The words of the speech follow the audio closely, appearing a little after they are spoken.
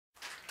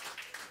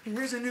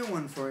Here's a new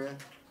one for you.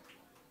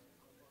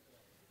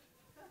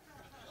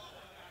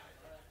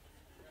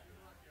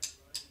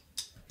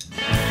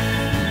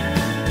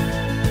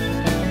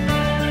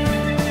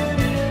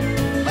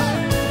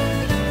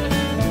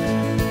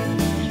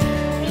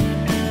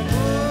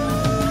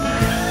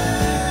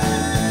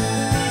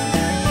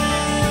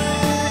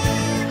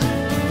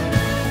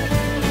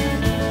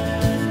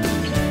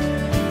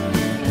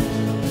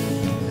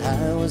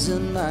 I was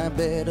in my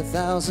bed,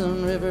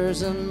 1,000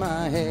 rivers in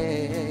my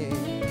head.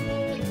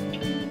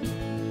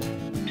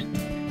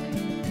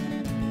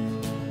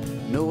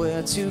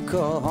 Nowhere to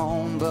call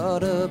home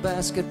but a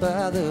basket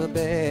by the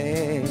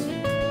bed.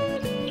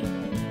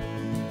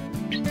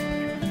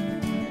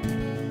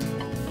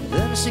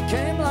 Then she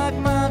came like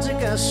magic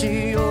as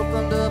she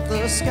opened up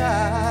the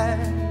sky,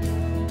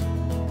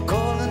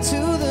 calling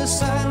to the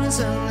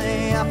silence and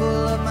the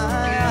apple of my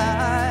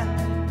eye.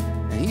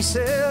 And he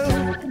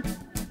said,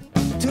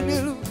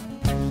 Tonilou,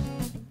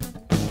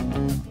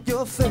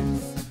 your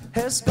faith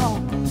has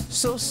gone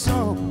so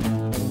strong.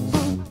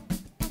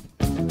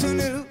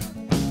 Tonilou,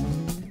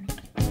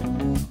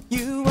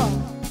 you are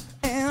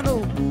an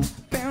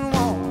open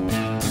wall.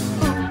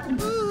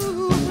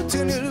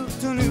 Tonilou,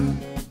 Tonilou,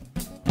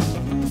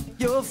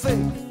 your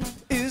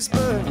faith is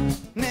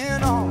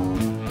burning on.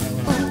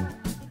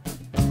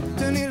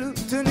 Tonilou,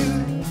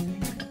 Tonilou,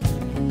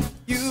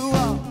 you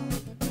are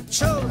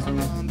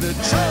chosen, the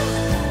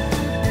chosen.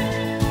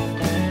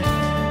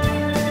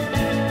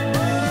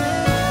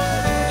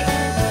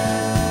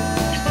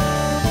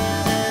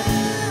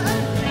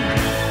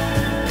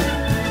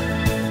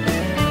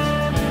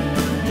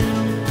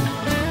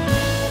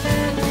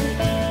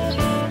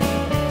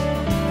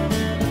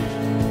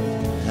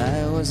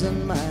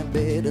 In my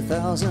bed,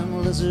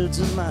 1,000 lizards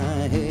in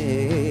my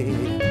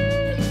head.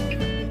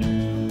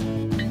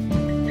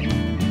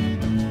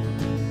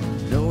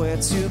 Nowhere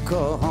to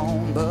call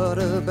home but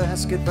a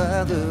basket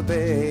by the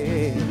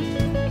bed.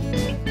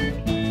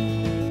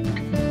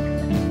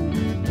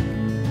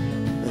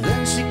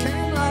 Then she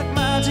came like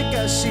magic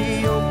as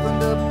she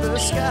opened up the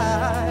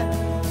sky,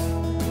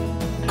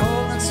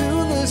 calling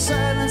to the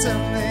silence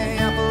and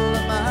the apple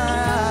of my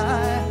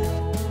eye.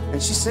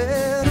 And she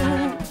said,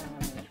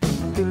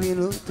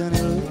 Tonilou,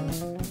 Tonilou,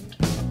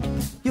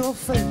 your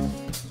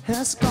faith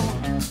has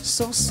gone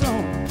so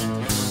strong.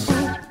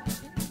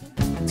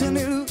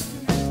 Tonilou,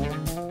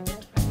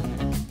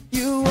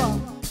 you are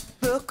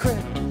the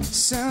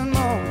crescent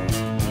moon.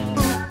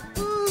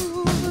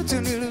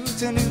 Tonilou,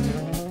 Tonilou,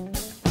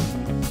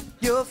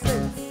 your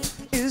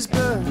faith is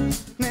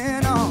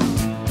burning on.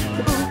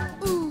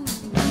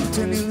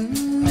 Tonilou,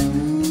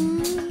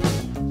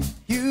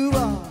 you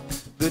are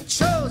the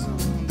chosen,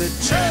 the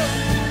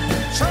chosen, the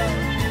chosen.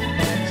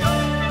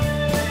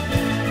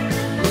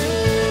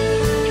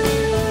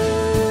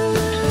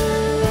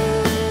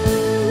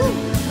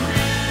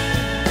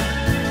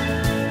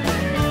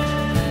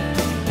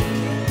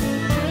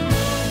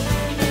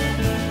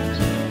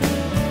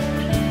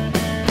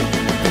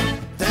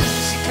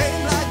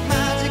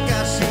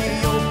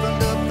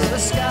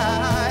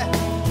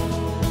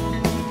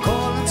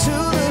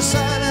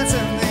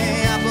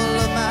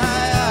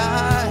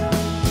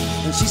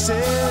 She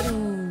said,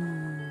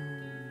 ooh,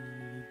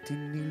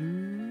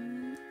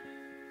 Tonilou,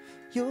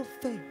 your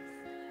faith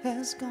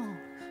has gone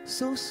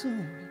so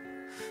soon.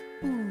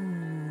 Ooh,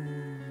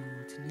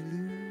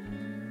 Tonilou,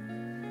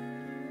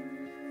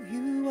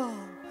 you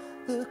are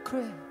the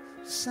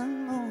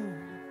crescent moon.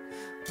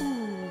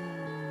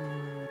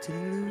 Ooh,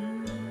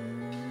 Tonilou,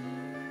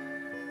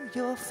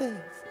 your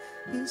faith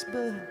is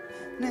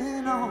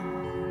burning on.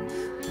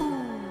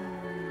 Ooh,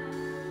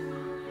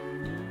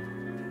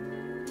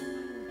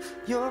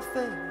 your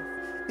faith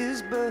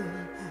is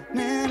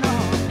burning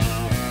on.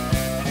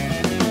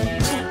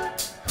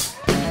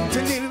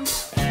 Tonilou,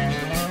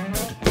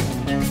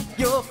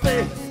 your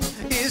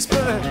faith is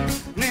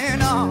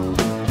burning on.